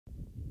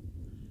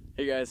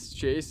Hey guys, it's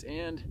Chase,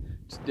 and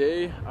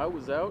today I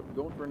was out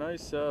going for a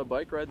nice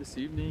bike ride this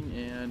evening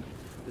and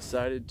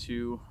decided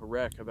to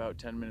wreck about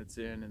 10 minutes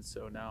in, and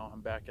so now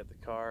I'm back at the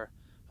car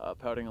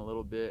pouting a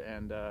little bit,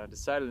 and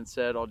decided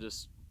instead I'll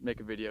just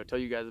make a video, tell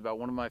you guys about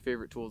one of my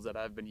favorite tools that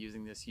I've been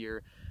using this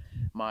year,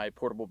 my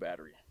portable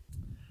battery.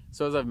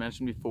 So as I've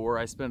mentioned before,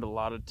 I spend a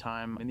lot of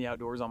time in the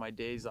outdoors on my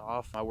days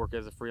off. I work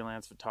as a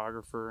freelance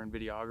photographer and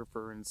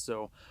videographer, and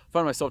so I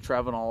find myself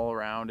traveling all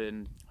around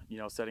and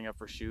setting up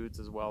for shoots,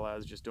 as well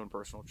as just doing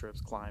personal trips,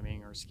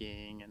 climbing or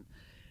skiing.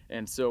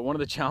 And so one of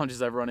the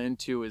challenges I've run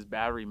into is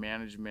battery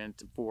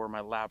management for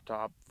my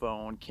laptop,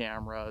 phone,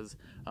 cameras,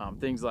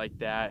 things like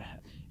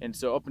that. And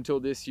so up until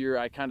this year,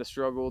 I kind of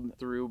struggled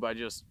through by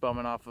just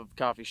bumming off of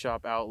coffee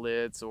shop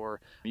outlets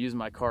or using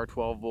my car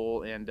 12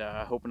 volt and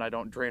hoping I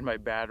don't drain my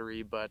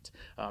battery. But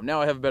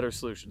now I have a better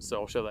solution,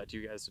 so I'll show that to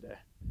you guys today.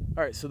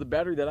 All right, so the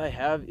battery that I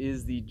have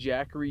is the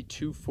Jackery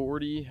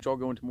 240, which I'll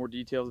go into more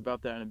details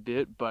about that in a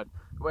bit. But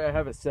the way I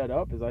have it set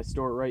up is I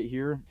store it right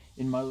here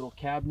in my little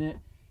cabinet.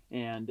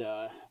 And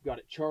I've got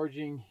it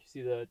charging. You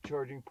see the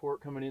charging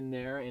port coming in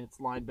there, and it's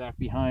lined back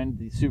behind.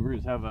 The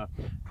Subarus have a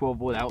 12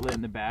 volt outlet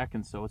in the back,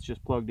 and so it's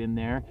just plugged in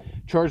there.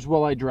 Charged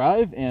while I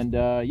drive, and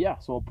yeah,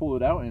 so I'll pull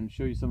it out and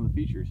show you some of the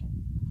features.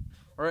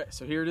 All right,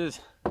 so here it is,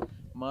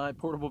 my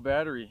portable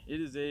battery. It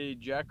is a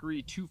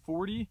Jackery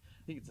 240.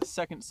 I think it's the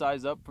second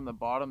size up from the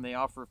bottom. They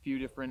offer a few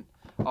different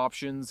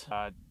options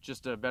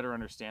just to better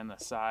understand the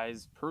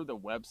size. Per the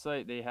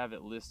website, they have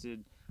it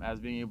listed as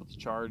being able to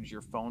charge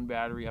your phone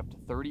battery up to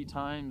 30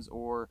 times,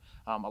 or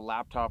a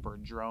laptop or a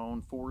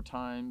drone 4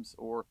 times,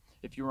 or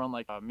if you run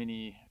like a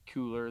mini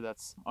cooler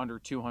that's under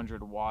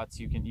 200 watts,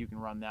 you can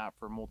run that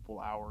for multiple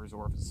hours,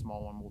 or if it's a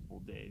small one, multiple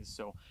days.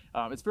 So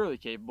it's fairly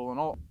capable, and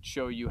I'll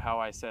show you how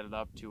I set it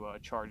up to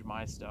charge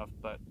my stuff.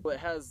 But it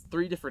has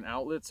 3 different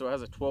outlets. So it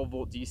has a 12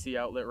 volt DC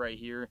outlet right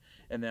here,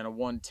 and then a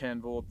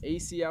 110 volt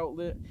AC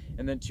outlet,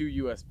 and then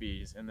 2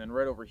 USBs. And then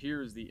right over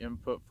here is the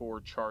input for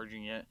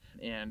charging it,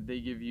 and they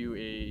give you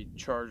a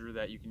charger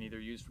that you can either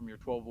use from your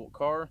 12 volt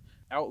car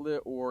outlet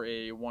or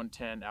a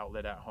 110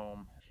 outlet at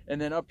home. And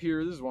then up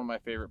here, this is one of my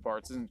favorite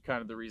parts, and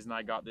kind of the reason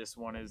I got this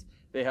one, is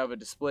they have a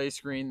display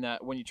screen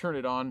that when you turn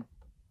it on,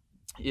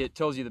 it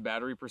tells you the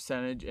battery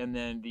percentage and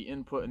then the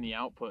input and the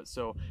output,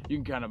 so you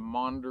can kind of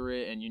monitor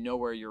it and you know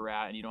where you're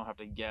at, and you don't have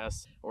to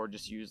guess or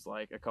just use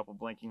like a couple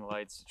blinking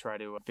lights to try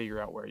to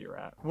figure out where you're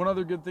at. One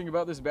other good thing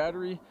about this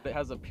battery, it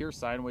has a pure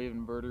sine wave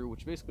inverter,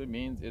 which basically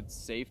means it's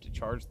safe to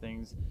charge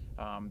things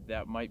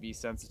that might be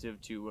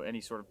sensitive to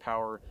any sort of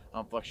power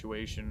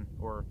fluctuation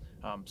or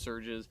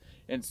surges.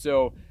 And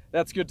so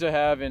that's good to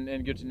have,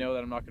 and good to know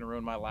that I'm not going to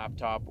ruin my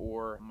laptop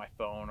or my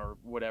phone or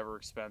whatever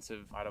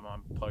expensive item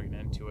I'm plugging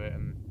into it.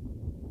 And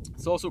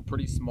it's also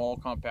pretty small,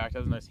 compact,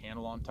 has a nice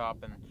handle on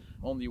top, and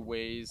only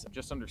weighs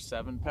just under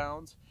 7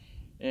 pounds.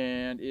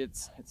 And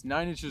it's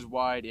 9 inches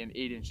wide and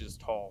 8 inches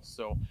tall.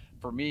 So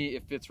for me,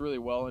 it fits really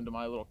well into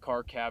my little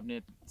car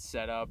cabinet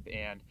setup,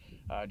 and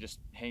just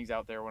hangs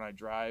out there when I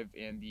drive.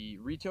 And the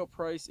retail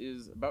price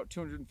is about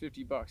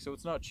 250 bucks. So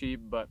it's not cheap,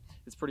 but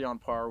it's pretty on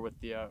par with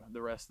the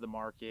rest of the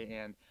market.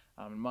 And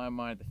in my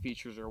mind, the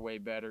features are way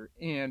better.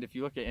 And if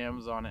you look at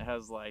Amazon, it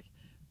has like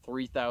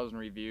 3,000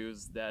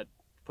 reviews that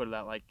put it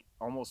at like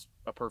almost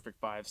a perfect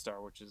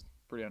 5-star, which is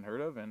pretty unheard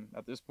of, and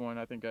at this point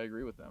I think I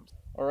agree with them.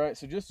 All right,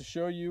 so just to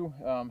show you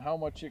how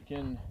much it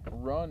can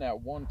run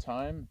at one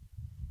time,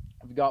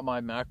 I've got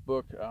my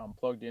MacBook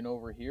plugged in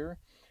over here.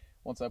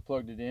 Once I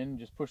plugged it in,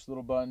 just push the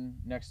little button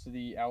next to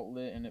the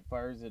outlet and it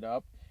fires it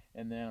up.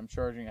 And then I'm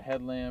charging a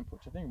headlamp,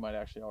 which I think might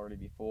actually already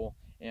be full,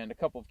 and a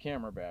couple of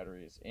camera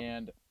batteries,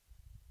 and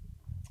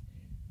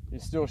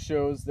it still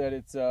shows that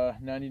it's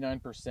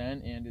 99%,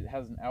 and it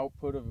has an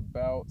output of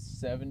about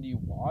 70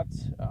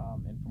 watts.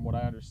 And from what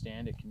I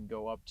understand, it can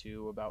go up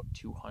to about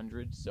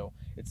 200. So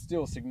it's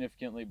still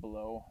significantly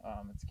below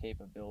its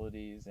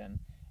capabilities.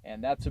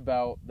 And that's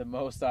about the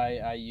most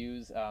I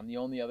use. The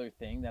only other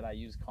thing that I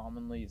use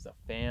commonly is a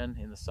fan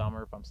in the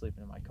summer. If I'm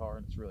sleeping in my car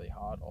and it's really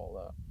hot,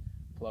 I'll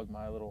plug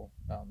my little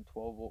 12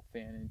 volt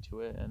fan into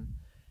it,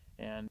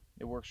 and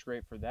it works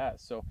great for that.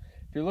 So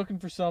if you're looking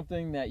for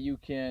something that you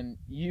can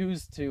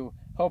use to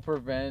help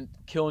prevent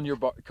killing your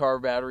car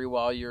battery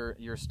while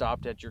you're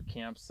stopped at your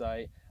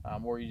campsite,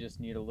 or you just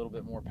need a little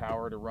bit more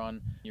power to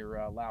run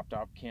your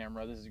laptop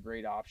camera, this is a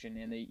great option.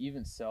 And they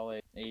even sell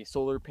a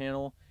solar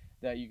panel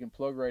that you can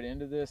plug right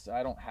into this.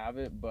 I don't have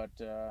it, but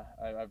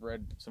I've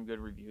read some good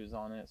reviews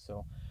on it,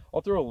 so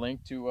I'll throw a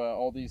link to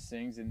all these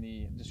things in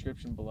the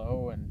description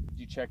below, and if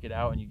you check it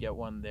out and you get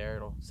one there,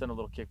 it'll send a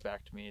little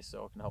kickback to me,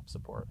 so it can help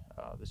support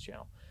this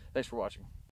channel. Thanks for watching.